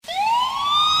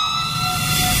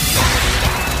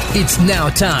It's now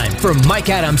time for Mike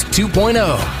Adams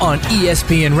 2.0 on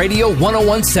ESPN Radio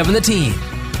 1017 The Team.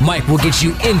 Mike will get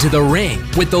you into the ring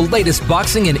with the latest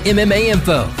boxing and MMA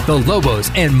info, the Lobos,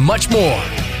 and much more.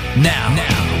 Now,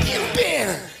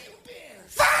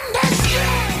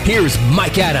 here's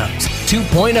Mike Adams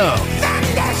 2.0.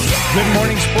 Good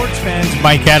morning, sports fans.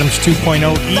 Mike Adams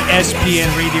 2.0,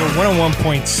 ESPN Radio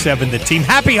 101.7 The Team.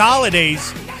 Happy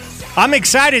holidays. I'm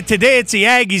excited. Today it's the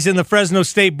Aggies and the Fresno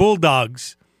State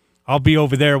Bulldogs. I'll be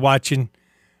over there watching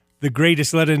the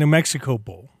greatest Let of New Mexico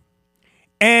Bowl.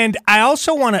 And I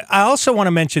also want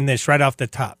to mention this right off the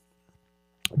top.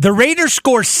 The Raiders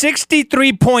score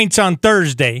 63 points on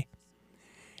Thursday,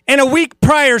 and a week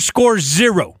prior scores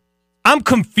 0. I'm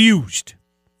confused.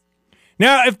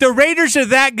 Now, if the Raiders are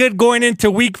that good going into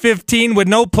Week 15 with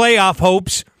no playoff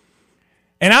hopes,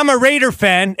 and I'm a Raider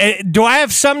fan, do I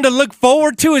have something to look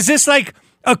forward to? Is this like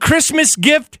a Christmas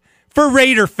gift for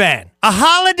Raider fan? A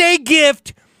holiday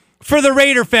gift for the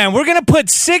Raider fan. We're going to put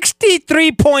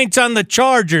 63 points on the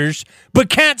Chargers, but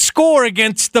can't score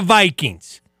against the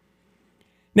Vikings.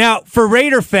 Now, for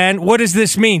Raider fan, what does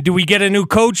this mean? Do we get a new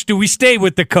coach? Do we stay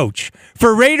with the coach?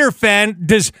 For Raider fan,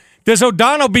 does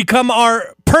O'Donnell become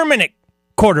our permanent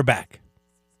quarterback?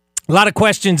 A lot of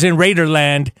questions in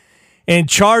Raiderland, and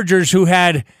Chargers who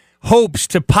had hopes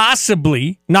to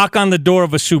possibly knock on the door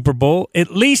of a Super Bowl, at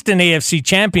least an AFC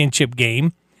championship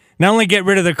game, not only get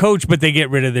rid of the coach, but they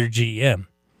get rid of their GM.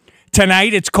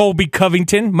 Tonight, it's Colby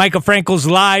Covington. Michael Frankel's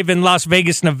live in Las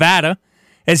Vegas, Nevada,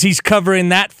 as he's covering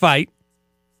that fight.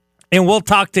 And we'll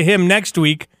talk to him next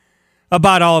week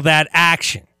about all that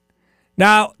action.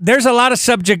 Now, there's a lot of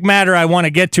subject matter I want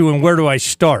to get to, and where do I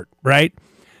start, right?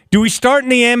 Do we start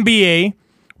in the NBA,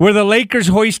 where the Lakers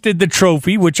hoisted the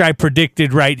trophy, which I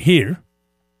predicted right here,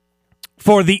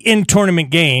 for the in-tournament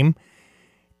game?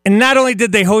 And not only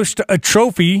did they host a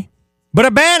trophy, but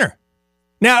a banner.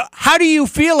 Now, how do you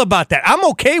feel about that? I'm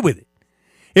okay with it.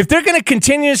 If they're going to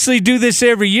continuously do this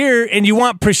every year and you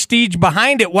want prestige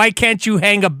behind it, why can't you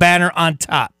hang a banner on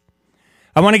top?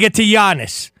 I want to get to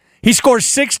Giannis. He scores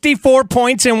 64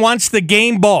 points and wants the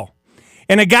game ball.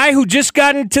 And a guy who just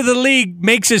got into the league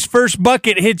makes his first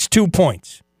bucket, hits 2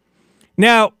 points.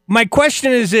 Now, my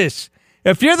question is this.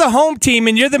 If you're the home team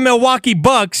and you're the Milwaukee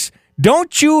Bucks,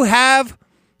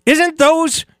 isn't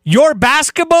those your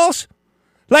basketballs?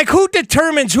 Like, who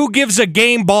determines who gives a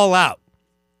game ball out?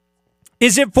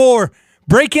 Is it for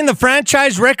breaking the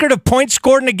franchise record of points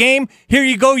scored in a game? Here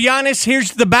you go, Giannis,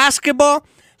 here's the basketball.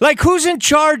 Like, who's in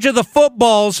charge of the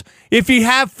footballs if you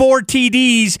have 4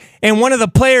 TDs and one of the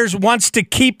players wants to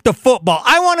keep the football?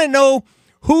 I want to know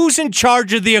who's in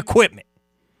charge of the equipment.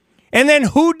 And then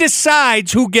who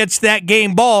decides who gets that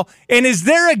game ball? And is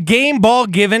there a game ball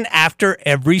given after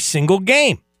every single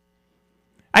game?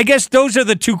 I guess those are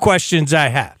the 2 questions I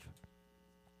have.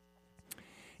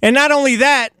 And not only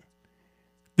that,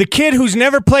 the kid who's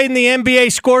never played in the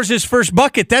NBA scores his first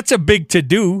bucket. That's a big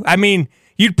to-do. I mean,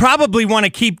 you'd probably want to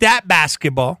keep that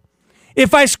basketball.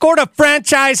 If I scored a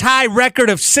franchise-high record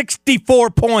of 64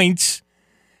 points,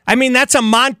 I mean, that's a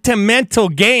monumental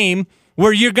game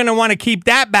where you're going to want to keep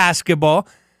that basketball.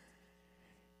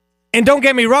 And don't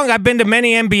get me wrong, I've been to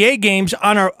many NBA games.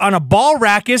 On a ball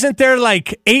rack, isn't there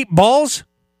like 8 balls?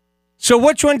 So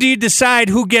which one do you decide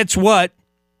who gets what?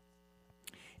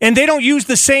 And they don't use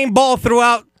the same ball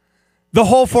throughout the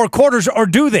whole 4 quarters, or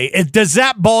do they? Does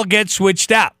that ball get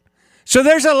switched out? So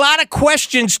there's a lot of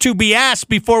questions to be asked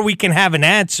before we can have an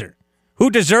answer.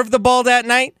 Who deserved the ball that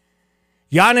night?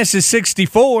 Giannis is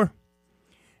 64.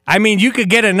 I mean, you could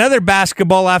get another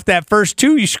basketball off that first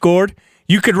 2 you scored.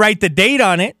 You could write the date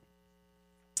on it.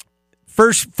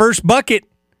 First bucket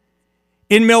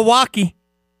in Milwaukee,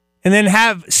 and then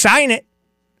sign it.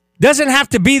 Doesn't have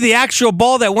to be the actual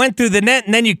ball that went through the net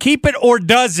and then you keep it, or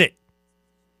does it?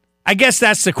 I guess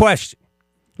that's the question.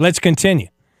 Let's continue.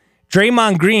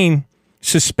 Draymond Green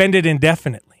suspended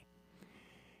indefinitely.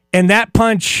 And that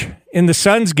punch in the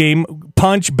Suns game,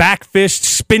 punch, back fist,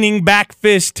 spinning back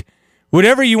fist,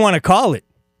 whatever you want to call it,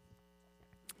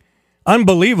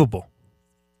 unbelievable.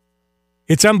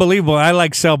 It's unbelievable. I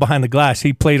like Cell Behind the Glass.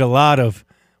 He played a lot of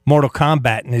Mortal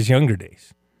Kombat in his younger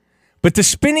days. But the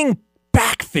spinning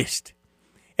back fist,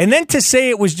 and then to say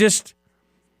it was just,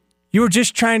 you were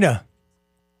just trying to,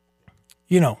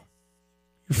 you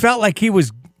felt like he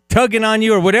was tugging on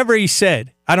you or whatever he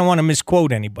said. I don't want to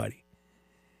misquote anybody.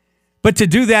 But to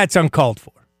do that's uncalled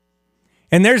for.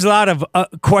 And there's a lot of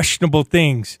questionable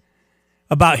things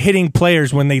about hitting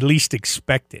players when they least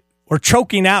expect it. Or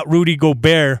choking out Rudy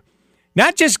Gobert.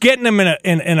 Not just getting him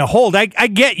in a hold. I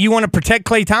get you want to protect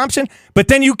Klay Thompson, but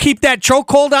then you keep that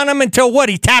chokehold on him until what?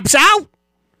 He taps out?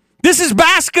 This is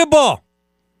basketball.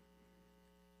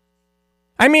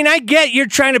 I mean, I get you're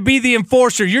trying to be the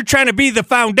enforcer. You're trying to be the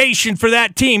foundation for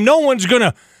that team. No one's going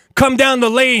to come down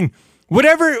the lane,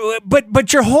 whatever.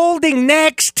 But you're holding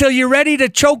necks till you're ready to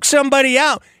choke somebody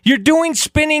out. You're doing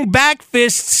spinning back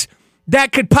fists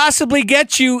that could possibly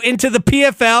get you into the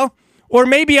PFL or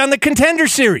maybe on the Contender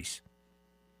Series.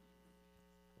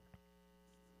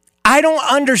 I don't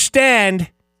understand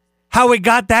how it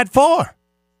got that far.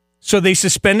 So they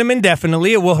suspend him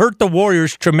indefinitely. It will hurt the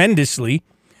Warriors tremendously.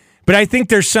 But I think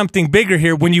there's something bigger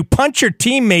here. When you punch your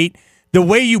teammate the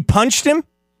way you punched him,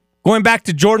 going back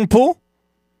to Jordan Poole,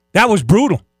 that was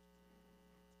brutal.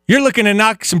 You're looking to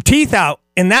knock some teeth out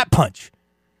in that punch.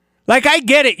 Like, I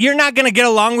get it. You're not going to get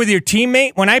along with your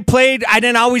teammate. When I played, I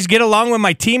didn't always get along with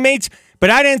my teammates,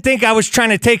 but I didn't think I was trying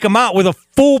to take them out with a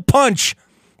full punch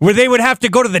where they would have to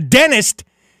go to the dentist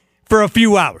for a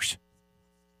few hours.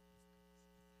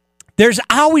 There's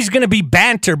always going to be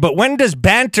banter, but when does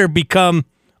banter become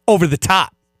over the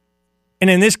top? And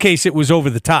in this case, it was over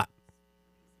the top.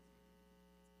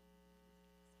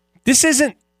 This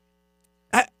isn't,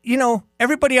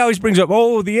 everybody always brings up, the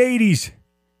 80s.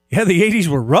 Yeah, the 80s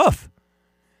were rough.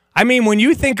 I mean, when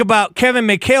you think about Kevin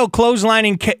McHale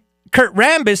clotheslining Kurt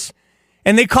Rambis,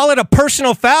 and they call it a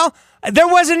personal foul, there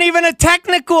wasn't even a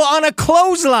technical on a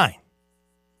clothesline.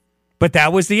 But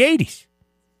that was the 80s.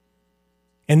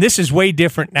 And this is way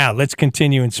different now. Let's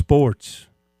continue in sports.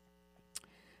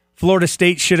 Florida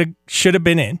State should have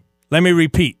been in. Let me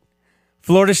repeat.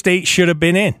 Florida State should have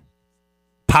been in.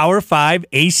 Power 5,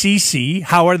 ACC,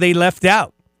 how are they left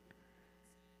out?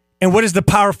 And what does the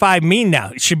Power 5 mean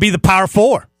now? It should be the Power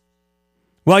 4.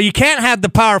 Well, you can't have the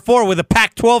Power 4 with a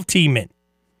Pac-12 team in,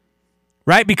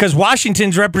 right? Because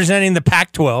Washington's representing the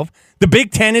Pac-12. The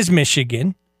Big Ten is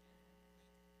Michigan.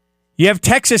 You have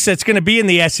Texas that's going to be in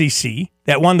the SEC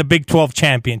that won the Big 12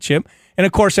 championship. And,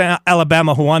 of course,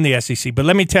 Alabama who won the SEC. But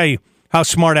let me tell you how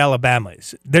smart Alabama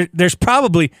is. There's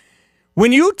probably,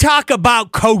 when you talk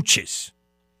about coaches,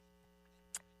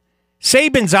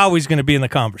 Saban's always going to be in the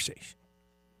conversation.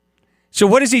 So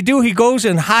what does he do? He goes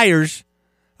and hires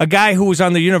a guy who was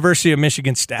on the University of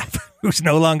Michigan staff, who's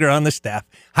no longer on the staff.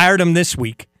 Hired him this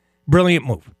week. Brilliant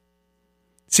move.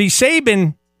 See,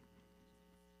 Saban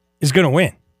is going to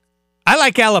win. I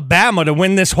like Alabama to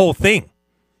win this whole thing.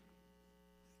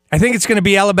 I think it's going to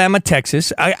be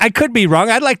Alabama-Texas. I could be wrong.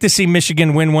 I'd like to see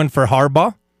Michigan win one for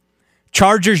Harbaugh.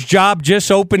 Chargers job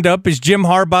just opened up. Is Jim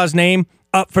Harbaugh's name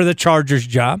up for the Chargers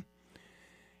job?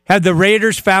 Have the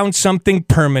Raiders found something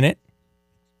permanent?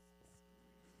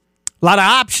 A lot of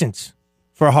options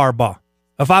for Harbaugh.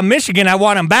 If I'm Michigan, I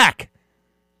want him back.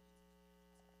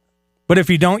 But if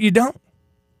you don't, you don't.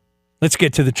 Let's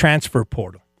get to the transfer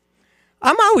portal.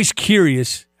 I'm always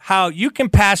curious how you can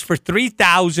pass for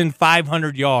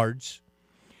 3,500 yards,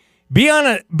 be on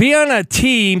a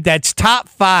team that's top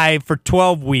 5 for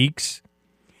 12 weeks,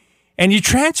 and you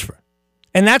transfer.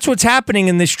 And that's what's happening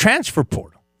in this transfer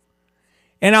portal.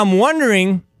 And I'm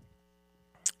wondering,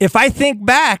 if I think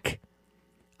back,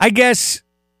 I guess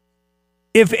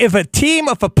if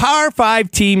a Power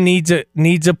 5 team needs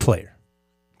a player,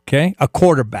 okay, a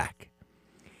quarterback,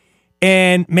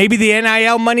 and maybe the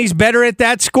NIL money's better at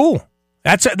that school.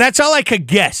 That's all I could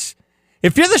guess.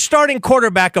 If you're the starting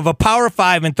quarterback of a Power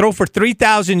 5 and throw for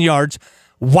 3,000 yards,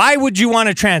 why would you want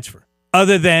to transfer?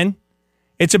 Other than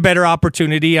it's a better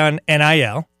opportunity on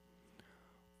NIL,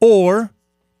 or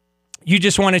you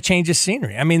just want to change the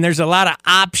scenery. I mean, there's a lot of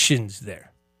options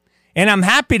there. And I'm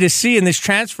happy to see in this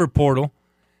transfer portal,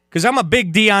 because I'm a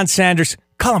big Deion Sanders,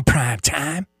 call him prime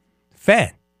time,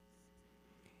 fan.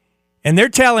 And they're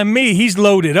telling me he's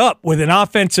loaded up with an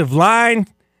offensive line,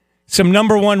 some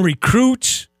number 1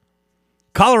 recruits.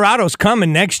 Colorado's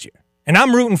coming next year, and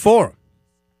I'm rooting for him.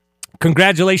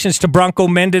 Congratulations to Bronco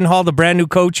Mendenhall, the brand new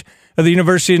coach of the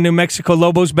University of New Mexico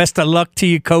Lobos. Best of luck to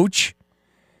you, coach.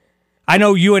 I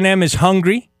know UNM is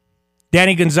hungry.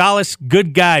 Danny Gonzalez,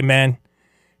 good guy, man.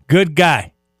 Good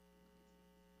guy.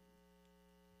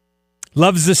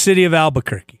 Loves the city of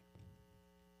Albuquerque.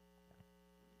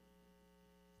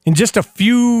 And just a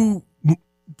few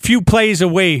plays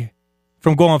away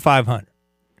from going 500.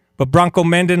 But Bronco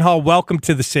Mendenhall, welcome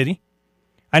to the city.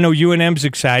 I know UNM's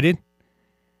excited.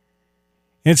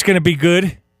 And it's going to be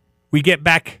good. We get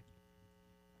back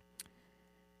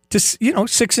to, 6-6,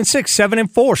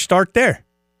 7-4.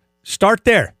 Start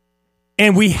there.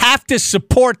 And we have to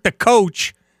support the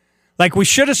coach like we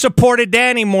should have supported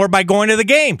Danny more by going to the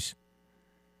games.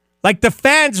 Like, the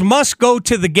fans must go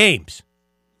to the games.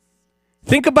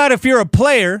 Think about if you're a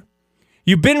player,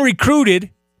 you've been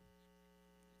recruited.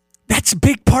 That's a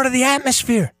big part of the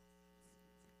atmosphere.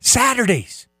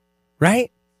 Saturdays, right?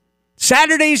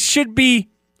 Saturdays should be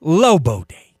Lobo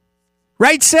Day.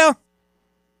 Right, Sal?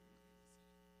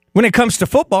 When it comes to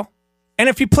football. And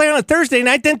if you play on a Thursday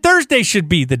night, then Thursday should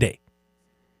be the day.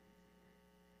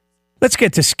 Let's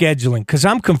get to scheduling, because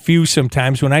I'm confused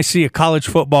sometimes when I see a college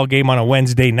football game on a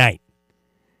Wednesday night.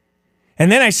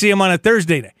 And then I see them on a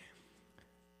Thursday night.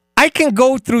 I can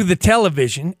go through the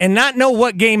television and not know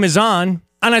what game is on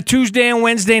a Tuesday and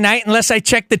Wednesday night unless I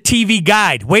check the TV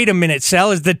guide. Wait a minute,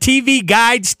 Sal. Is the TV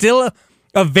guide still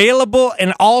available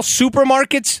in all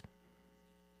supermarkets?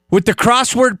 With the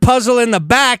crossword puzzle in the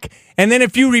back, and then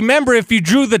if you remember, if you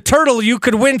drew the turtle, you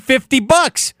could win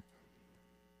 $50.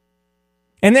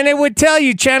 And then it would tell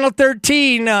you, Channel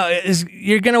 13,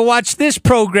 you're going to watch this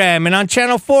program, and on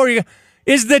Channel 4,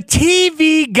 is the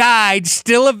TV guide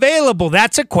still available?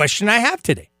 That's a question I have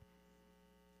today.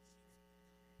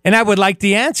 And I would like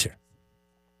the answer.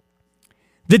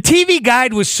 The TV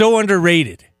guide was so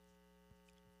underrated.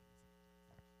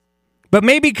 But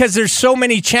maybe because there's so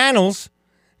many channels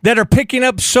that are picking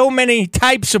up so many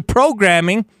types of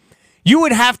programming, you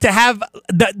would have to have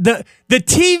the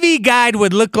TV guide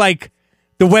would look like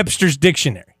the Webster's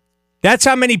Dictionary. That's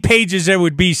how many pages there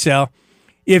would be, Sal.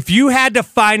 If you had to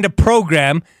find a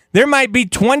program, there might be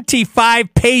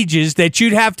 25 pages that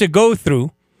you'd have to go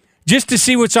through just to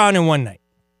see what's on in one night.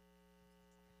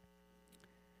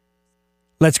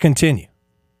 Let's continue.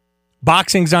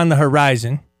 Boxing's on the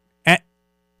horizon.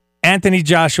 Anthony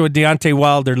Joshua, Deontay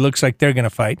Wilder looks like they're going to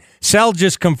fight. Sal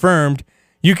just confirmed.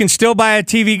 You can still buy a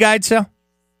TV guide, Sal?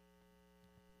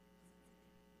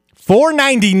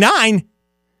 $4.99.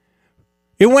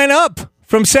 It went up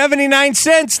from 79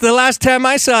 cents the last time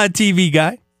I saw a TV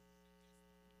guide.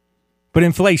 But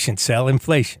inflation, Sal,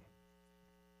 inflation.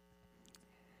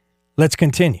 Let's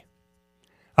continue.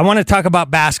 I want to talk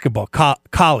about basketball,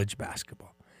 college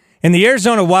basketball. And the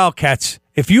Arizona Wildcats,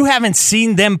 if you haven't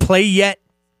seen them play yet,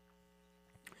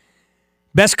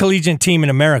 best collegiate team in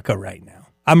America right now.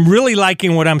 I'm really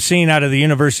liking what I'm seeing out of the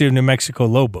University of New Mexico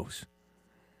Lobos.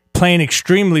 Playing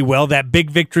extremely well. That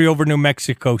big victory over New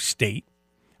Mexico State.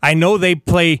 I know they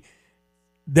play.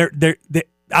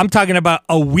 I'm talking about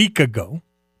a week ago.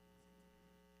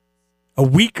 A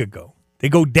week ago. They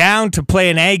go down to play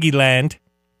in Aggie Land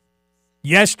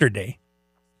yesterday.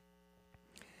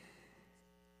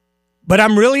 But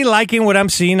I'm really liking what I'm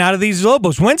seeing out of these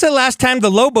Lobos. When's the last time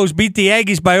the Lobos beat the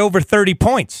Aggies by over 30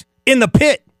 points? In the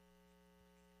pit.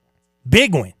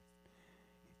 Big win.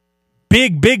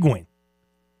 Big win.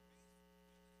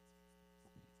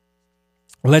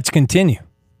 Let's continue.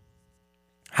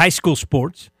 High school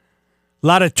sports. A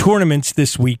lot of tournaments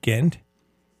this weekend.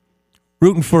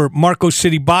 Rooting for Marco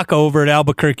City Baca over at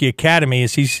Albuquerque Academy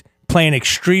as he's playing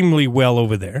extremely well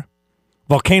over there.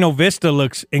 Volcano Vista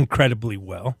looks incredibly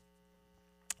well.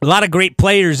 A lot of great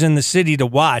players in the city to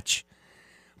watch.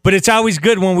 But it's always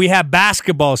good when we have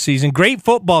basketball season. Great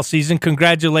football season.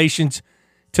 Congratulations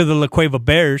to the La Cueva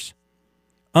Bears.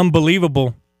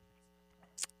 Unbelievable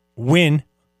win.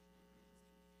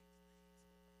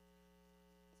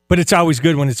 But it's always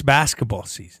good when it's basketball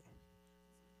season.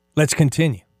 Let's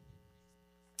continue.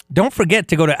 Don't forget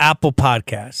to go to Apple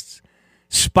Podcasts,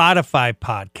 Spotify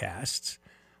Podcasts.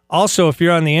 Also, if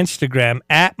you're on the Instagram,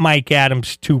 at Mike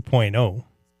Adams 2.0.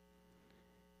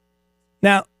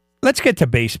 Now, let's get to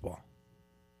baseball.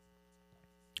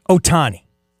 Ohtani.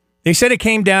 They said it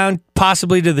came down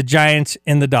possibly to the Giants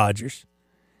and the Dodgers.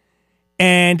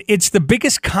 And it's the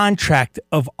biggest contract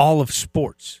of all of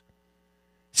sports.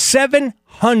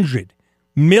 $700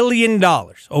 million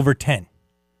over 10.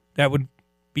 That would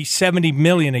be $70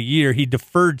 million a year. He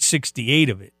deferred 68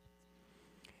 of it.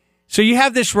 So you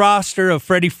have this roster of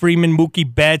Freddie Freeman,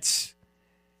 Mookie Betts,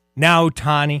 now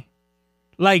Ohtani.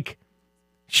 Like,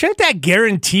 shouldn't that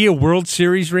guarantee a World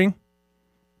Series ring?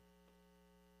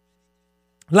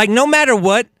 Like, no matter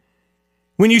what,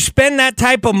 when you spend that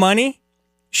type of money,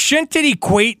 shouldn't it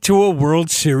equate to a World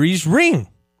Series ring?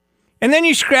 And then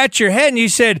you scratch your head and you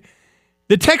said,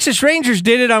 the Texas Rangers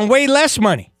did it on way less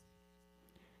money.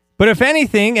 But if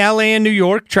anything, LA and New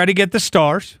York try to get the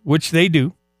stars, which they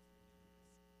do.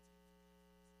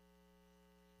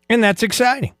 And that's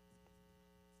exciting.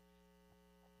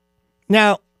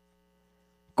 Now,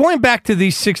 going back to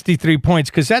these 63 points,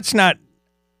 because that's not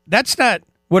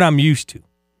what I'm used to.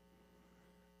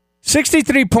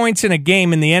 63 points in a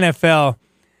game in the NFL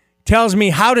tells me,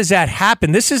 how does that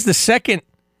happen? This is the second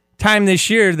time this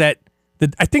year that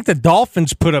I think the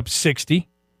Dolphins put up 60,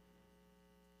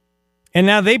 and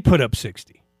now they put up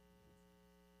 60.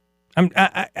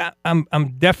 I'm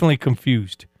definitely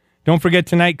confused. Don't forget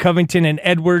tonight, Covington and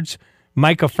Edwards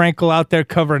Micah Frankel out there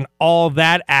covering all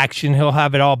that action. He'll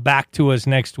have it all back to us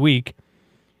next week.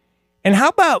 And how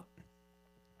about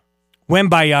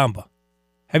Wembayamba?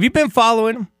 Have you been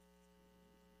following him?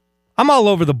 I'm all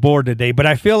over the board today, but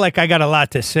I feel like I got a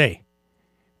lot to say.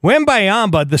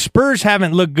 Wembayamba, the Spurs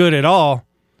haven't looked good at all,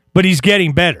 but he's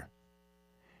getting better.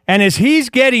 And as he's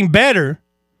getting better,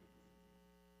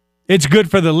 it's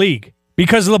good for the league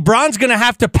because LeBron's going to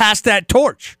have to pass that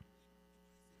torch.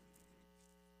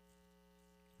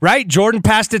 Right? Jordan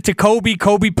passed it to Kobe.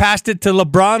 Kobe passed it to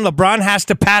LeBron. LeBron has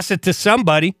to pass it to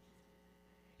somebody.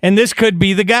 And this could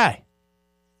be the guy.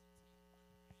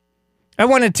 I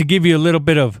wanted to give you a little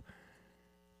bit of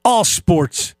all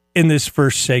sports in this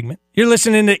first segment. You're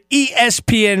listening to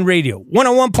ESPN Radio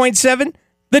 101.7,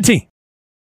 The Team.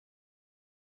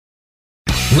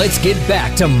 Let's get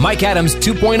back to Mike Adams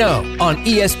 2.0 on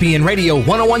ESPN Radio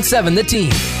 101.7, The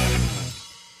Team.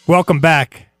 Welcome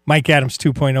back. Mike Adams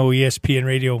 2.0, ESPN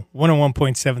Radio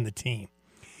 101.7, The Team.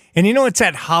 And you know, it's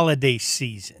that holiday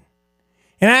season.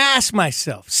 And I ask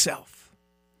myself,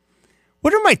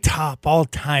 what are my top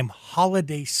all-time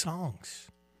holiday songs?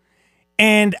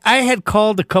 And I had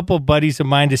called a couple of buddies of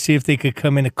mine to see if they could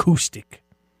come in acoustic.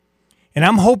 And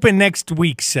I'm hoping next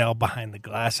week, Sal Behind the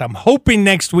Glass, I'm hoping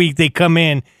next week they come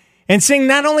in and sing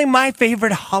not only my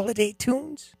favorite holiday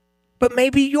tunes, but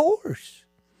maybe yours.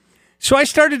 So I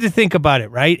started to think about it,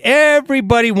 right?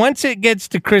 Everybody, once it gets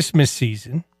to Christmas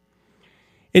season,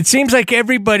 it seems like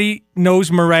everybody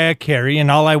knows Mariah Carey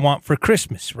and All I Want for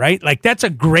Christmas, right? Like, that's a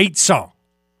great song.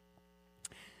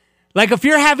 Like, if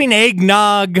you're having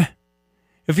eggnog,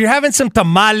 if you're having some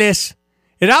tamales,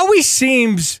 it always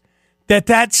seems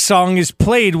that song is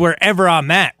played wherever I'm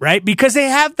at, right? Because they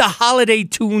have the holiday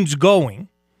tunes going.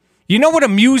 You know what a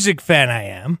music fan I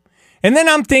am. And then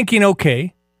I'm thinking,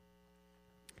 okay,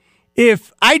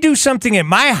 if I do something at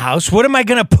my house, what am I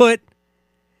going to put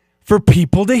for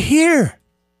people to hear?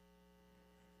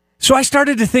 So I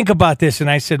started to think about this, and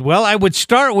I said, well, I would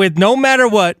start with, no matter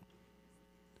what,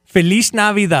 Feliz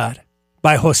Navidad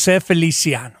by Jose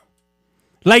Feliciano.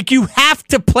 Like, you have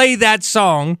to play that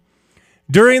song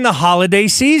during the holiday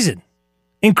season.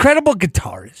 Incredible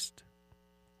guitarist,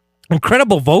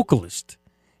 incredible vocalist,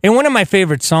 and one of my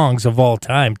favorite songs of all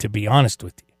time, to be honest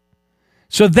with you.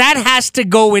 So that has to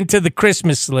go into the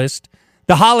Christmas list,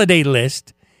 the holiday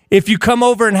list, if you come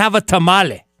over and have a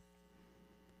tamale,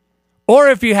 or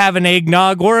if you have an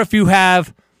eggnog, or if you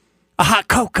have a hot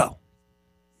cocoa.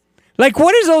 Like,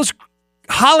 what is those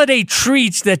holiday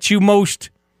treats that you most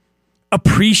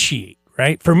appreciate,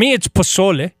 right? For me, it's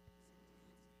pozole,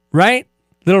 right?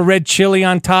 Little red chili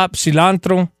on top,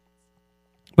 cilantro.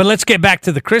 But let's get back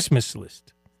to the Christmas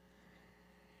list.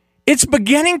 It's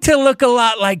beginning to look a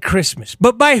lot like Christmas.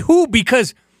 But by who?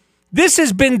 Because this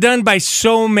has been done by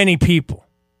so many people.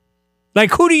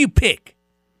 Like, who do you pick?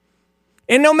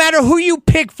 And no matter who you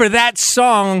pick for that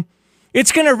song,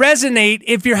 it's going to resonate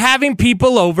if you're having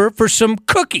people over for some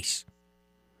cookies.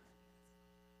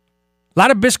 A lot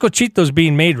of bizcochitos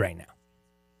being made right now.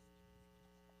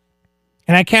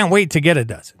 And I can't wait to get a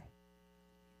dozen.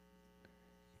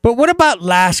 But what about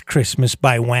Last Christmas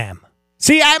by Wham?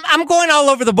 See, I'm going all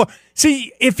over the board.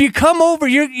 See, if you come over,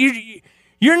 you're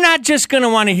not just going to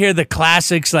want to hear the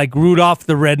classics like Rudolph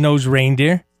the Red-Nosed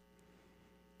Reindeer.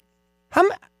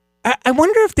 I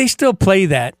wonder if they still play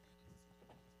that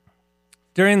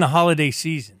during the holiday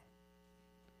season.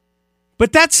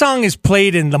 But that song is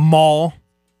played in the mall,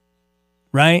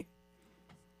 right?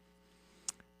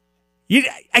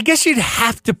 I guess you'd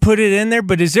have to put it in there,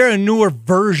 but is there a newer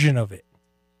version of it?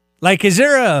 Like, is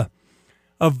there a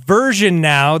version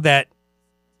now that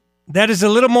is a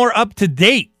little more up to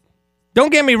date?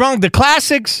 Don't get me wrong, the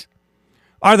classics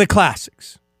are the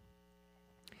classics.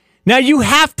 Now, you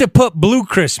have to put Blue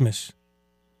Christmas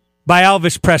by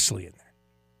Elvis Presley in there.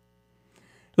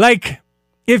 Like,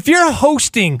 if you're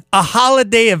hosting a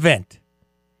holiday event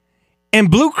and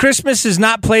Blue Christmas is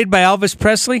not played by Elvis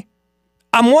Presley,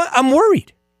 I'm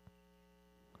worried.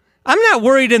 I'm not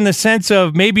worried in the sense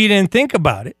of maybe you didn't think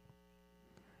about it.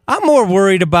 I'm more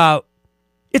worried about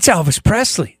it's Elvis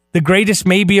Presley, the greatest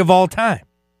maybe of all time.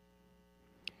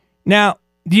 Now,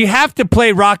 you have to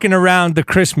play Rockin' Around the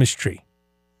Christmas Tree.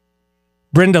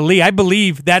 Brenda Lee, I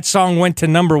believe that song went to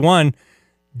number 1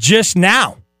 just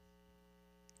now.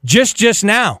 Just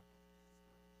now.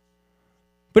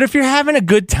 But if you're having a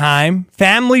good time,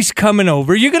 family's coming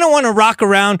over, you're going to want to rock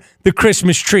around the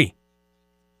Christmas tree.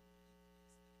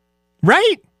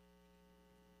 Right?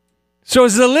 So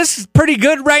is the list pretty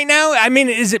good right now? I mean,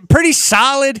 is it pretty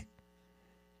solid?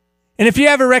 And if you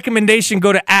have a recommendation,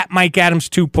 go to @MikeAdams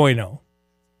 2.0.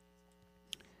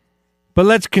 But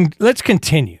let's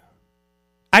continue.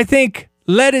 I think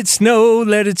let it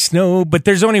snow, but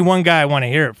there's only one guy I want to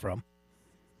hear it from.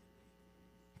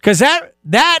 Because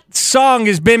that song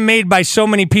has been made by so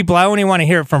many people, I only want to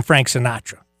hear it from Frank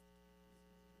Sinatra.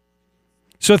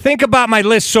 So think about my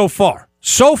list so far.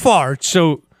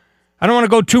 So I don't want to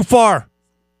go too far.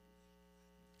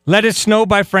 Let It Snow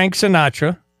by Frank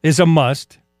Sinatra is a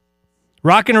must.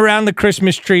 Rockin' Around the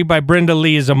Christmas Tree by Brenda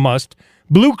Lee is a must.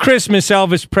 Blue Christmas,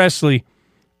 Elvis Presley,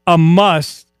 a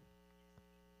must.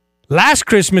 Last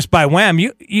Christmas by Wham,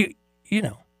 you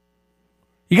know,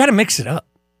 you got to mix it up.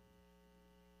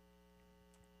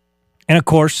 And of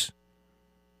course,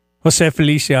 Jose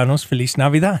Feliciano's Feliz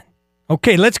Navidad.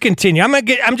 Okay, let's continue.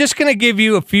 I'm just going to give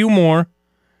you a few more.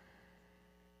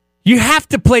 You have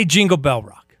to play Jingle Bell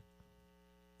Rock.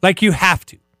 Like, you have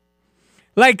to.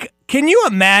 Like, can you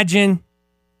imagine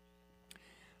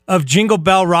if Jingle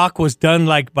Bell Rock was done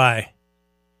like by,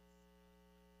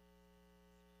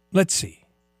 let's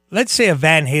say a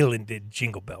Van Halen did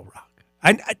Jingle Bell Rock.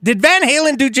 Did Van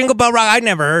Halen do Jingle Bell Rock? I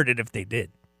never heard it if they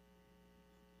did.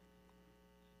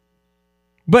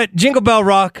 But Jingle Bell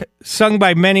Rock, sung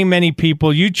by many, many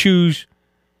people. You choose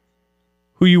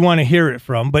who you want to hear it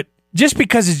from. But just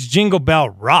because it's Jingle Bell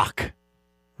Rock,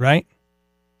 right?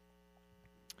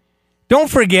 Don't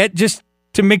forget, just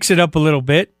to mix it up a little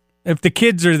bit, if the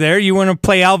kids are there, you want to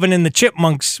play Alvin and the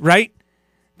Chipmunks, right?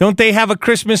 Don't they have a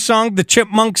Christmas song, the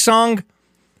Chipmunk song?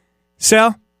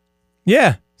 Sal?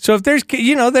 Yeah. So if there's,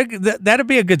 you know, that'd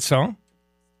be a good song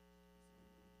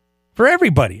for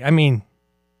everybody. I mean,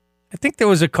 I think there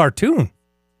was a cartoon.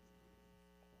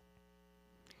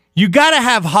 You got to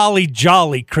have Holly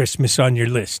Jolly Christmas on your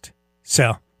list.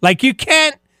 So, like, you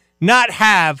can't not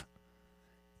have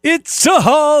It's a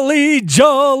Holly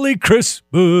Jolly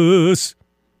Christmas.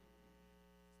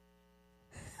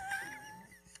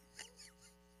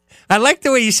 I like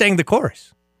the way you sang the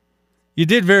chorus. You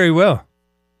did very well.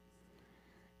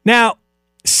 Now,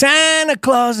 Santa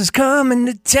Claus is coming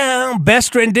to town.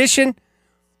 Best rendition,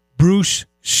 Bruce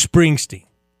Springsteen.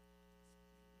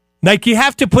 Like, you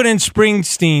have to put in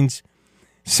Springsteen's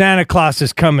Santa Claus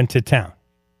is coming to town.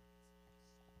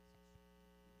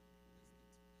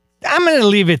 I'm going to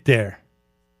leave it there.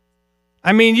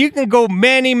 I mean, you can go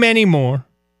many, many more.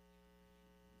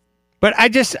 But I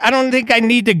don't think I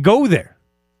need to go there.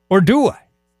 Or do I?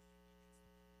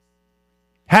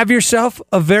 Have yourself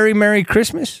a very Merry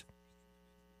Christmas.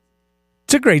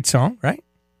 It's a great song, right?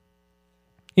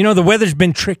 You know, the weather's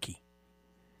been tricky.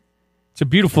 It's a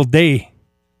beautiful day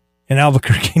in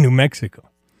Albuquerque, New Mexico.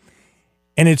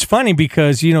 And it's funny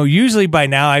because, you know, usually by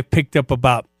now I've picked up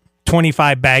about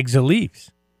 25 bags of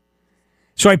leaves.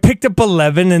 So I picked up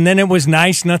 11 and then it was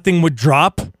nice. Nothing would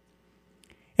drop.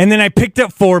 And then I picked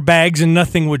up 4 bags and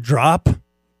nothing would drop.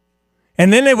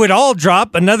 And then it would all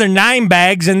drop, another 9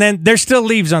 bags, and then there's still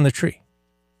leaves on the tree.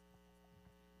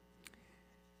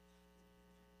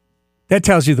 That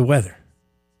tells you the weather.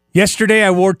 Yesterday I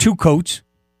wore 2 coats,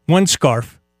 1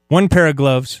 scarf, 1 pair of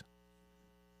gloves,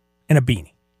 and a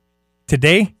beanie.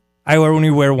 Today, I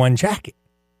only wear 1 jacket.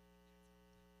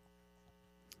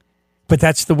 But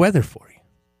that's the weather for you.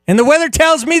 And the weather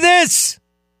tells me this.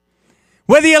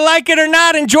 Whether you like it or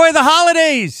not, enjoy the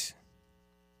holidays.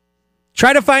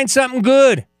 Try to find something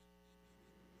good.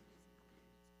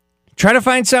 Try to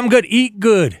find something good. Eat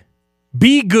good.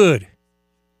 Be good.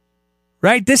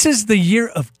 Right? This is the year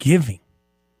of giving.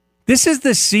 This is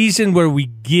the season where we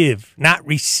give, not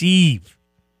receive.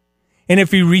 And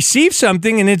if you receive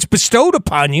something and it's bestowed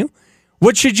upon you,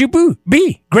 what should you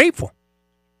be? Grateful.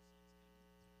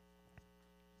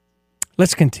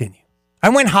 Let's continue. I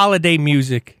went holiday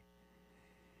music,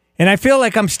 and I feel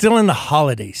like I'm still in the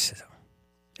holidays.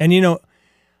 And, you know,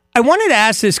 I wanted to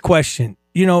ask this question.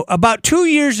 You know, about 2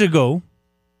 years ago,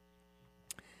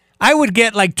 I would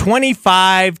get like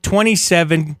 25,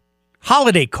 27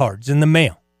 holiday cards in the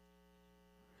mail.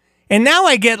 And now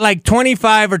I get like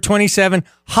 25 or 27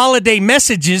 holiday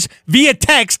messages via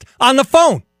text on the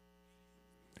phone.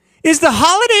 Is the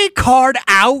holiday card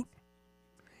out?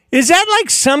 Is that like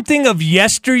something of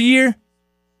yesteryear?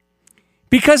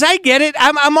 Because I get it.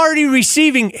 I'm already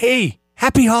receiving, hey,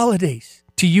 happy holidays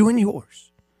to you and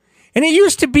yours. And it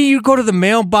used to be you'd go to the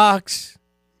mailbox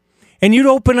and you'd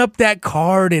open up that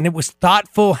card and it was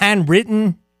thoughtful,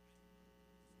 handwritten.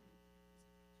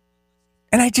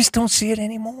 And I just don't see it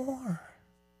anymore.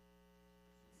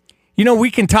 You know, we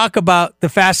can talk about the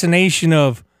fascination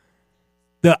of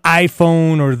the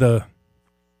iPhone or the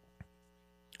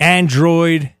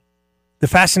Android, the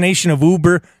fascination of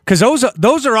Uber, because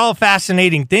those are all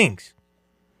fascinating things.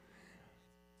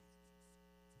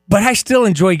 But I still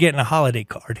enjoy getting a holiday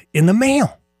card in the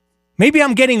mail. Maybe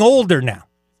I'm getting older now.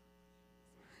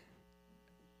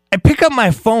 I pick up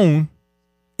my phone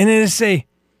and it'll say,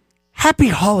 Happy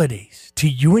Holidays to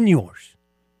you and yours.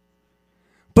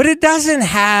 But it doesn't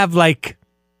have like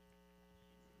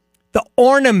the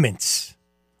ornaments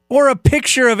or a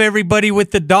picture of everybody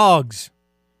with the dogs.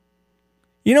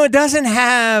 You know, it doesn't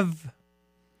have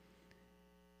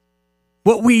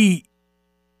what we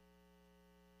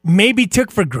maybe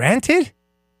took for granted.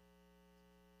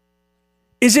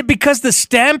 Is it because the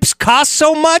stamps cost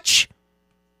so much?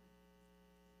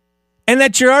 And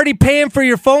that you're already paying for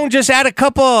your phone, just add a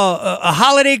couple of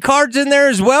holiday cards in there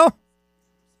as well?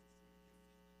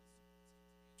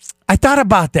 I thought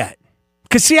about that.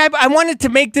 Because, see, I wanted to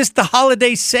make this the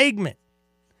holiday segment.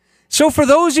 So for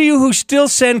those of you who still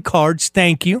send cards,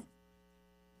 thank you.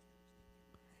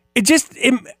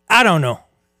 I don't know.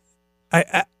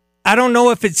 I don't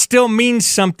know if it still means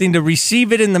something to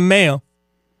receive it in the mail.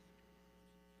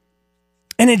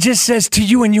 And it just says to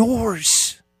you and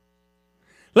yours.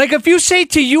 Like if you say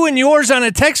to you and yours on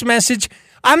a text message,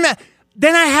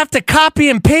 then I have to copy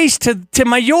and paste to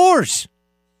my yours.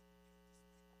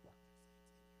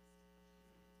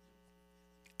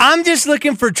 I'm just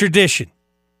looking for tradition.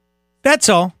 That's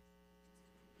all.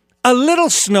 A little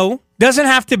snow doesn't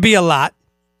have to be a lot.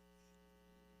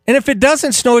 And if it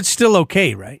doesn't snow, it's still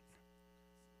okay, right?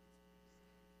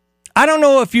 I don't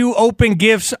know if you open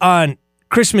gifts on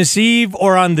Christmas Eve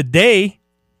or on the day,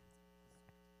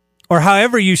 or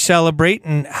however you celebrate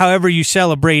and however you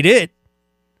celebrate it.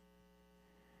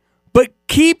 But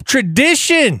keep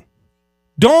tradition.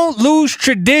 Don't lose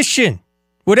tradition,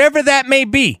 whatever that may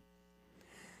be.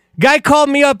 Guy called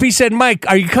me up. He said, Mike,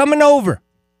 are you coming over?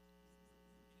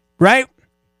 Right?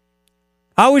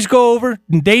 I always go over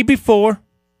the day before.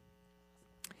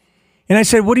 And I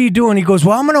said, what are you doing? He goes,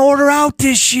 well, I'm going to order out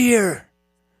this year.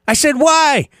 I said,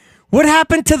 why? What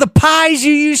happened to the pies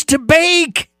you used to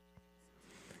bake?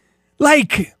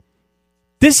 Like,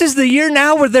 this is the year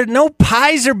now where there no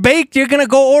pies are baked. You're going to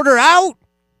go order out?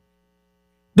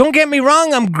 Don't get me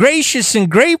wrong. I'm gracious and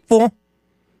grateful.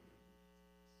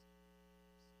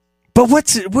 But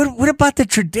what about the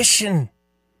tradition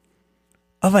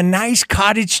of a nice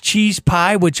cottage cheese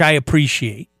pie, which I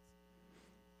appreciate?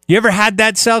 You ever had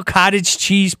that, Sal? Cottage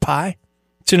cheese pie?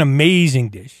 It's an amazing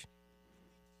dish.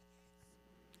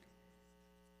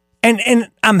 And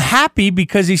I'm happy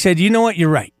because he said, you know what? You're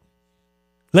right.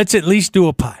 Let's at least do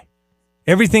a pie.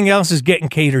 Everything else is getting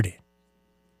catered in.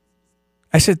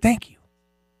 I said, thank you.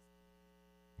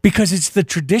 Because it's the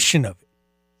tradition of it.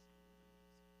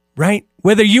 Right?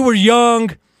 Whether you were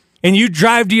young and you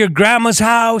drive to your grandma's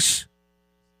house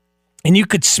and you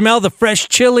could smell the fresh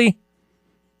chili,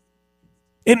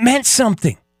 it meant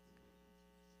something.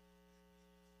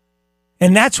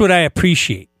 And that's what I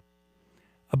appreciate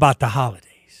about the holidays.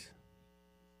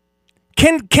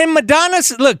 Can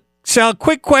Madonna's, look, Sal,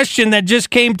 quick question that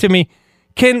just came to me.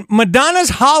 Can Madonna's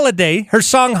Holiday, her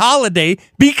song Holiday,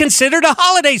 be considered a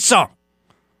holiday song?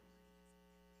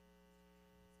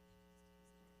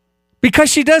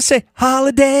 Because she does say,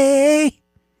 holiday,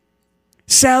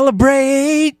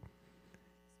 celebrate.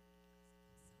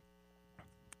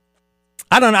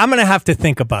 I don't know. I'm going to have to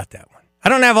think about that one. I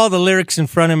don't have all the lyrics in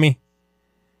front of me.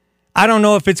 I don't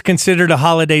know if it's considered a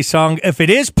holiday song. If it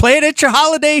is, play it at your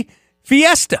holiday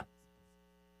fiesta.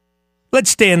 Let's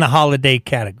stay in the holiday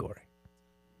category.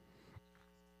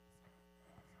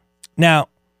 Now,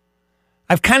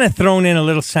 I've kind of thrown in a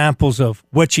little samples of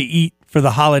what you eat for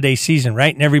the holiday season,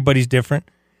 right? And everybody's different.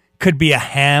 Could be a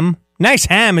ham. Nice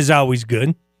ham is always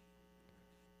good.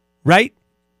 Right?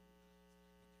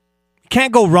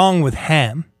 Can't go wrong with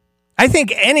ham. I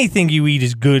think anything you eat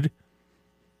is good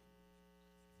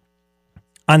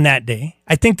on that day.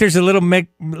 I think there's a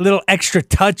little extra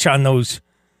touch on those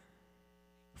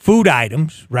food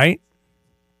items, right?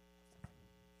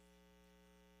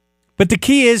 But the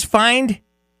key is find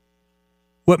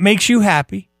what makes you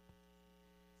happy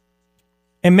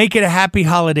and make it a happy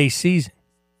holiday season.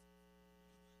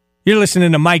 You're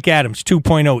listening to Mike Adams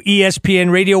 2.0,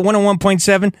 ESPN Radio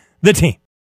 101.7, The Team.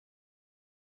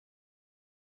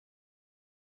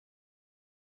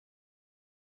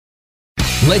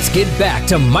 Let's get back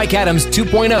to Mike Adams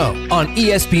 2.0 on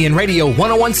ESPN Radio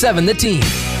 101.7 The Team.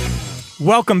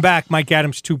 Welcome back, Mike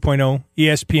Adams 2.0,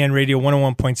 ESPN Radio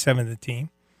 101.7 The Team.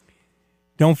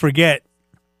 Don't forget,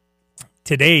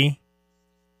 today,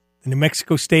 the New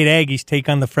Mexico State Aggies take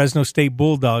on the Fresno State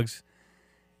Bulldogs.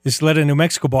 This led a New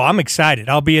Mexico ball. I'm excited.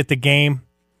 I'll be at the game.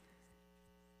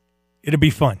 It'll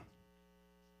be fun.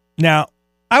 Now,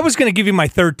 I was going to give you my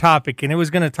third topic, and it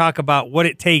was going to talk about what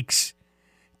it takes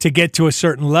to get to a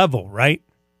certain level, right?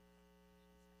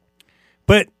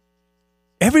 But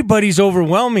everybody's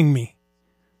overwhelming me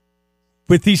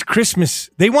with these Christmas.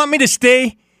 They want me to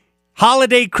stay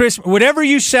holiday, Christmas, whatever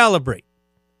you celebrate.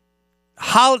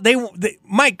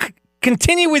 Mike,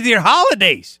 continue with your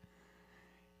holidays.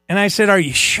 And I said, are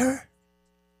you sure?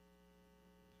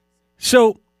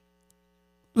 So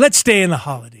let's stay in the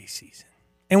holiday season.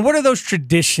 And what are those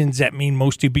traditions that mean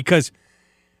most to you? Because,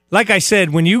 like I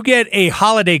said, when you get a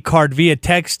holiday card via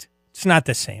text, it's not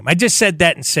the same. I just said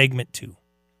that in segment 2.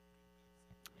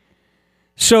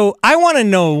 So I want to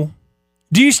know,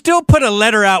 do you still put a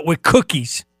letter out with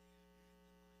cookies?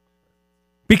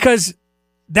 Because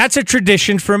that's a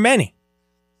tradition for many.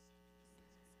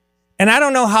 And I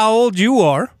don't know how old you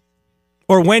are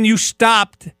or when you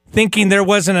stopped thinking there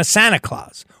wasn't a Santa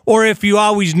Claus, or if you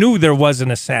always knew there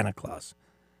wasn't a Santa Claus,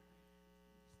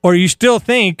 or you still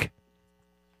think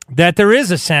that there is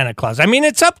a Santa Claus. I mean,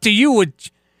 it's up to you what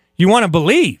you want to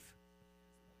believe.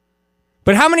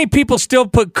 But how many people still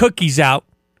put cookies out?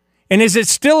 And is it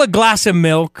still a glass of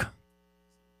milk,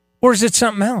 or is it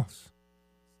something else?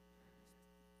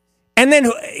 And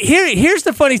then here's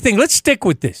the funny thing. Let's stick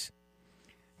with this.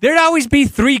 There'd always be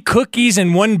 3 cookies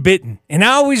and 1 bitten. And I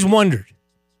always wondered.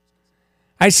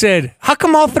 I said, how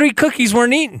come all 3 cookies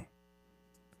weren't eaten?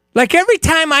 Like every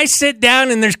time I sit down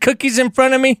and there's cookies in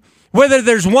front of me, whether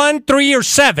there's 1, 3, or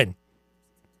 7.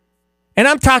 And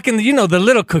I'm talking, the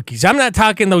little cookies. I'm not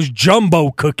talking those jumbo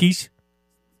cookies.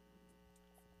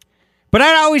 But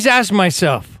I'd always ask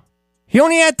myself, he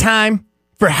only had time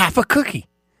for half a cookie.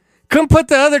 Couldn't put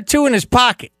the other 2 in his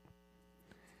pocket.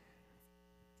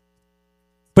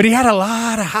 But he had a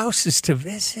lot of houses to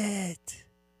visit.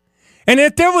 And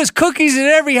if there was cookies at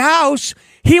every house,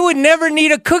 he would never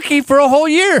need a cookie for a whole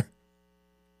year.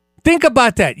 Think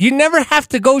about that. You never have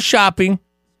to go shopping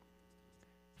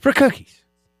for cookies.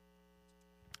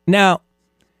 Now,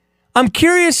 I'm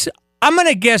curious. I'm going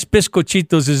to guess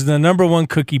Bizcochitos is the number 1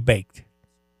 cookie baked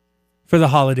for the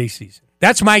holiday season.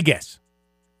 That's my guess.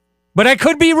 But I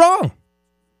could be wrong.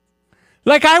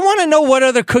 Like, I want to know what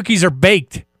other cookies are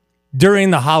baked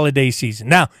during the holiday season.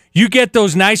 Now, you get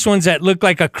those nice ones that look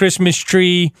like a Christmas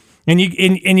tree, and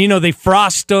they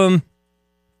frost them.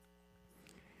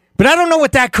 But I don't know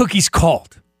what that cookie's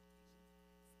called.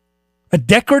 A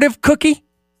decorative cookie?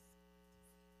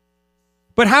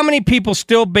 But how many people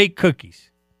still bake cookies?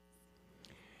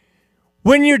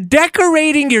 When you're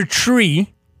decorating your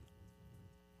tree,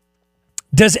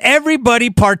 does everybody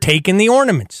partake in the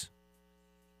ornaments?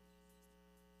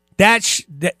 That's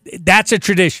a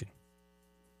tradition.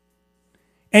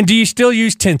 And do you still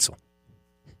use tinsel?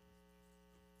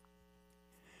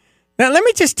 Now, let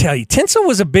me just tell you, tinsel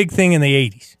was a big thing in the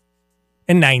 80s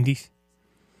and 90s.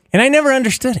 And I never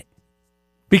understood it.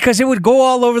 Because it would go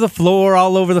all over the floor,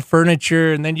 all over the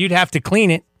furniture, and then you'd have to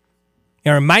clean it.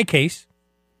 Or in my case,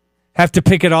 have to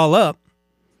pick it all up.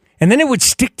 And then it would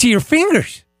stick to your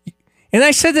fingers. And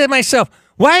I said to myself,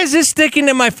 why is this sticking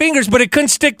to my fingers, but it couldn't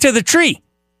stick to the tree?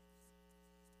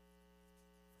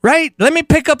 Right? Let me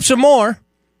pick up some more.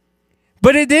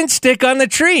 But it didn't stick on the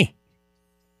tree.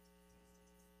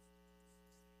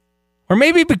 Or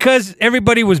maybe because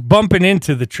everybody was bumping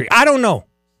into the tree. I don't know.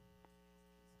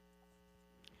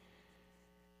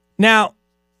 Now,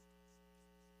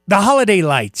 the holiday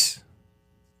lights,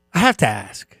 I have to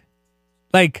ask.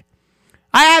 Like,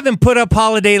 I haven't put up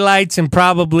holiday lights in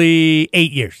probably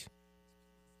 8 years.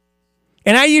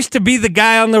 And I used to be the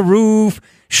guy on the roof,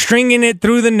 stringing it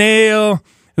through the nail,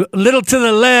 a little to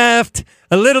the left,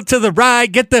 a little to the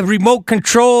right, get the remote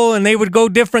control, and they would go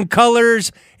different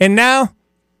colors. And now,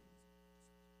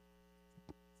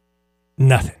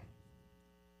 nothing.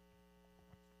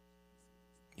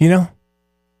 You know?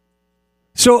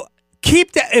 So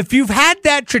keep that. If you've had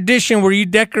that tradition where you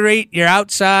decorate your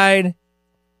outside,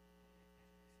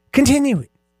 continue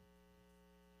it.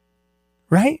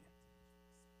 Right?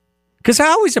 Because I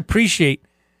always appreciate,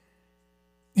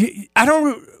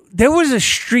 there was a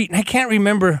street, and I can't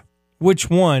remember which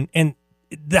one, and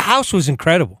the house was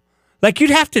incredible. Like, you'd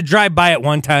have to drive by it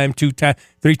 1 time, 2 times,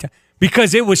 3 times,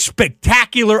 because it was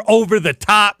spectacular, over the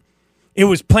top. It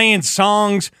was playing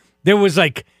songs. There was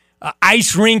like an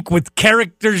ice rink with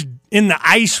characters in the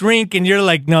ice rink, and you're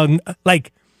like, no,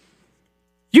 like,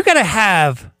 you got to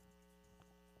have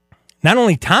not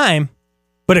only time,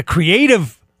 but a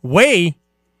creative way,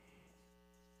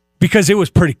 because it was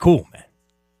pretty cool, man.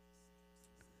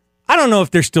 I don't know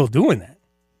if they're still doing that,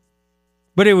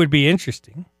 but it would be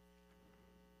interesting.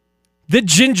 The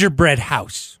gingerbread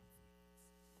house.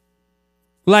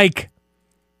 Like,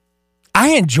 I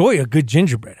enjoy a good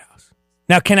gingerbread house.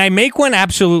 Now, can I make one?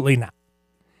 Absolutely not.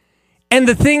 And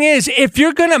the thing is, if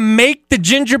you're going to make the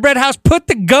gingerbread house, put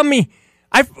the gummy.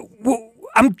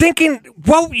 I'm thinking,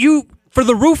 well, you for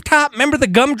the rooftop? Remember the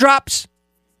gumdrops?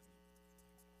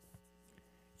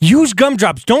 Use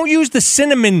gumdrops. Don't use the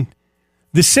cinnamon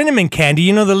candy.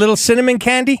 You know the little cinnamon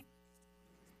candy?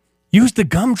 Use the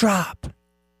gumdrop.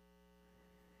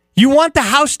 You want the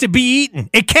house to be eaten.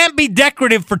 It can't be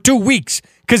decorative for 2 weeks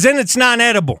because then it's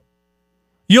non-edible.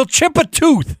 You'll chip a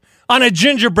tooth on a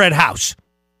gingerbread house.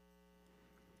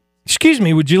 Excuse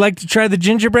me, would you like to try the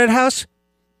gingerbread house?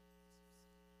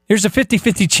 There's a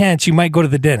 50-50 chance you might go to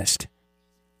the dentist.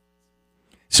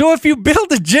 So if you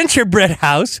build a gingerbread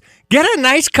house, get a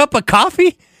nice cup of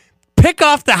coffee, pick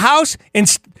off the house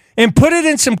and put it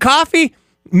in some coffee,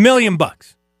 $1 million.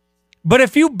 But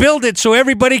if you build it so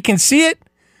everybody can see it,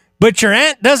 but your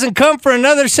aunt doesn't come for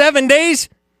another 7 days,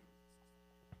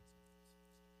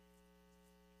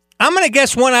 I'm going to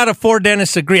guess 1 out of 4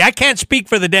 dentists agree. I can't speak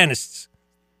for the dentists.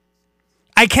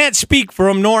 I can't speak for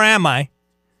them, nor am I.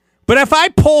 But if I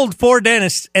polled 4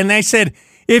 dentists and they said,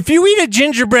 if you eat a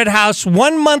gingerbread house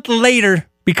 1 month later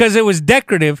because it was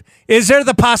decorative, is there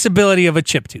the possibility of a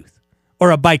chip tooth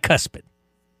or a bicuspid?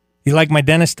 You like my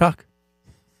dentist talk?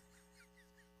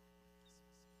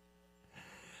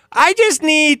 I just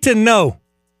need to know.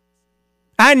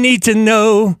 I need to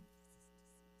know.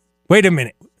 Wait a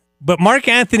minute. But Mark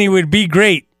Anthony would be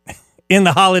great in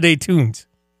the holiday tunes.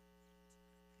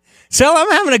 So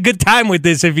I'm having a good time with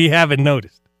this if you haven't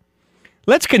noticed.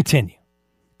 Let's continue.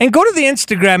 And go to the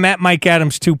Instagram at Mike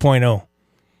Adams 2.0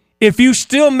 if you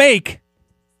still make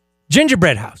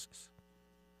gingerbread houses.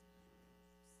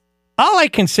 All I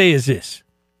can say is this.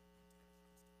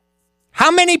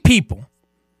 How many people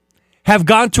have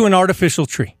gone to an artificial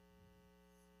tree?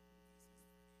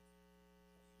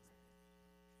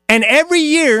 And every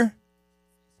year,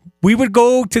 we would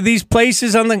go to these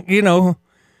places on the,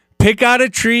 pick out a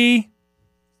tree.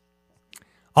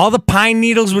 All the pine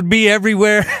needles would be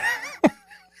everywhere.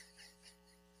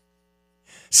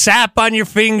 Sap on your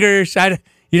fingers.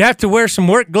 You'd have to wear some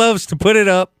work gloves to put it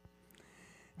up.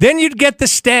 Then you'd get the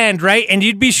stand, right? And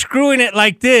you'd be screwing it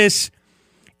like this.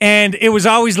 And it was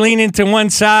always leaning to one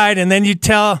side. And then you'd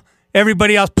tell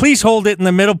everybody else, please hold it in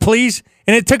the middle, please.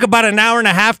 And it took about an hour and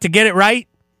a half to get it right.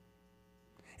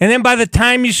 And then by the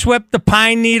time you swept the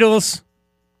pine needles,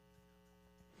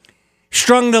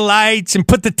 strung the lights, and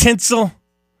put the tinsel.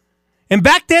 And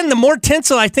back then, the more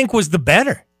tinsel, I think, was the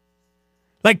better.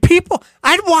 Like people,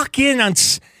 I'd walk in on,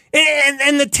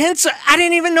 and the tinsel, I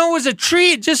didn't even know it was a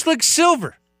tree. It just looked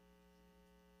silver.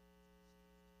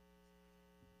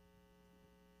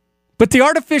 But the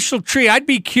artificial tree, I'd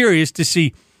be curious to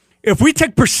see, if we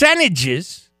took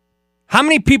percentages, how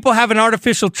many people have an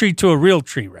artificial tree to a real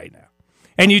tree right now?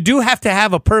 And you do have to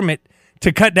have a permit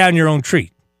to cut down your own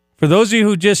tree. For those of you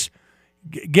who just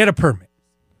get a permit.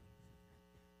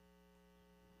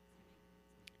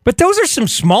 But those are some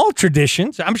small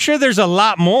traditions. I'm sure there's a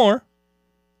lot more,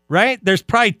 right? There's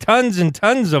probably tons and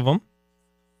tons of them.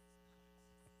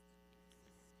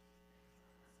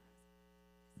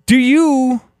 Do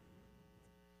you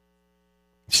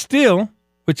still,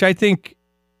 which I think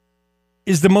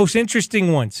is the most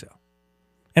interesting one, so,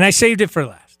 and I saved it for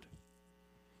last.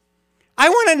 I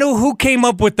want to know who came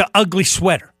up with the ugly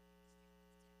sweater.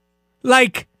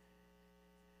 Like,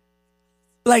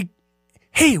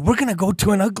 hey, we're going to go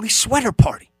to an ugly sweater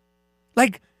party.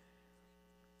 Like,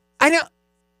 I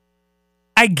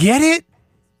get it,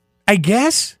 I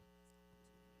guess.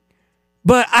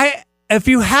 But if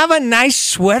you have a nice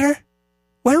sweater,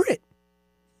 wear it.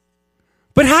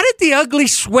 But how did the ugly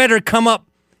sweater come up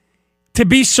to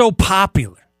be so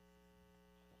popular?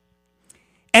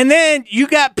 And then you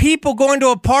got people going to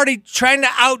a party trying to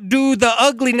outdo the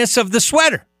ugliness of the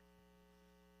sweater.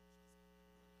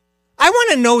 I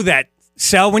want to know that,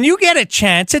 Sal. When you get a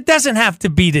chance, it doesn't have to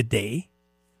be today.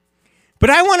 But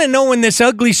I want to know when this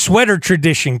ugly sweater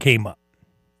tradition came up.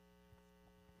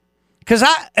 Because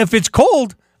if it's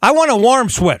cold, I want a warm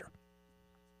sweater.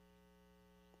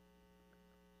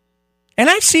 And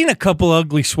I've seen a couple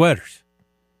ugly sweaters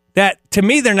that, to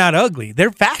me, they're not ugly.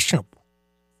 They're fashionable.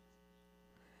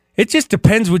 It just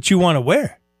depends what you want to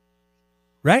wear,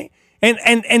 right?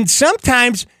 And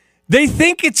sometimes they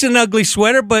think it's an ugly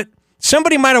sweater, but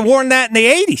somebody might have worn that in the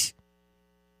 80s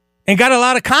and got a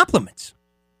lot of compliments.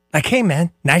 Like, hey,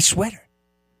 man, nice sweater.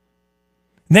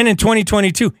 And then in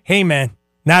 2022, hey, man,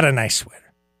 not a nice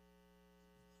sweater.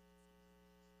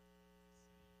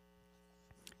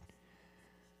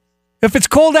 If it's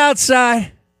cold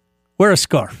outside, wear a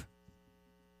scarf.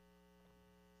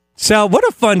 So what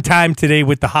a fun time today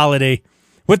with the holiday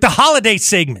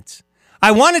segments.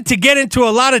 I wanted to get into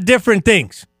a lot of different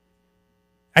things.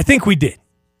 I think we did.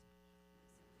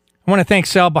 I want to thank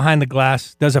Sal behind the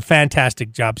glass. Does a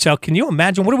fantastic job. Sal, can you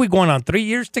imagine? What are we going on, 3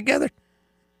 years together?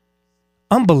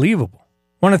 Unbelievable.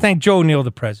 I want to thank Joe O'Neill,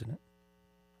 the president.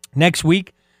 Next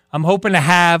week, I'm hoping to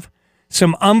have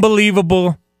some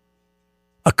unbelievable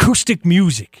acoustic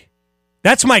music.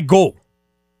 That's my goal.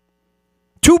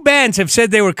 2 bands have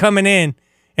said they were coming in,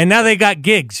 and now they got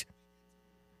gigs.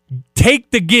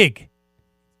 Take the gig.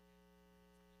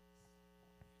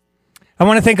 I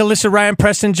want to thank Alyssa, Ryan,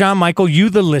 Preston, John, Michael, you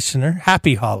the listener.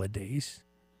 Happy holidays.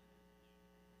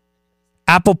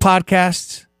 Apple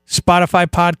Podcasts, Spotify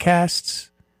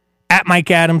Podcasts, at Mike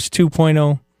Adams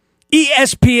 2.0,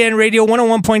 ESPN Radio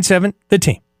 101.7, The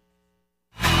Team.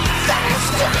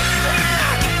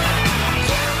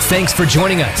 Thanks for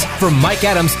joining us for Mike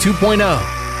Adams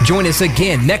 2.0. Join us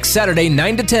again next Saturday,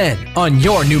 9 to 10 on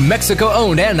your New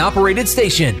Mexico-owned and operated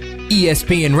station,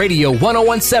 ESPN Radio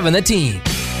 101.7 The Team.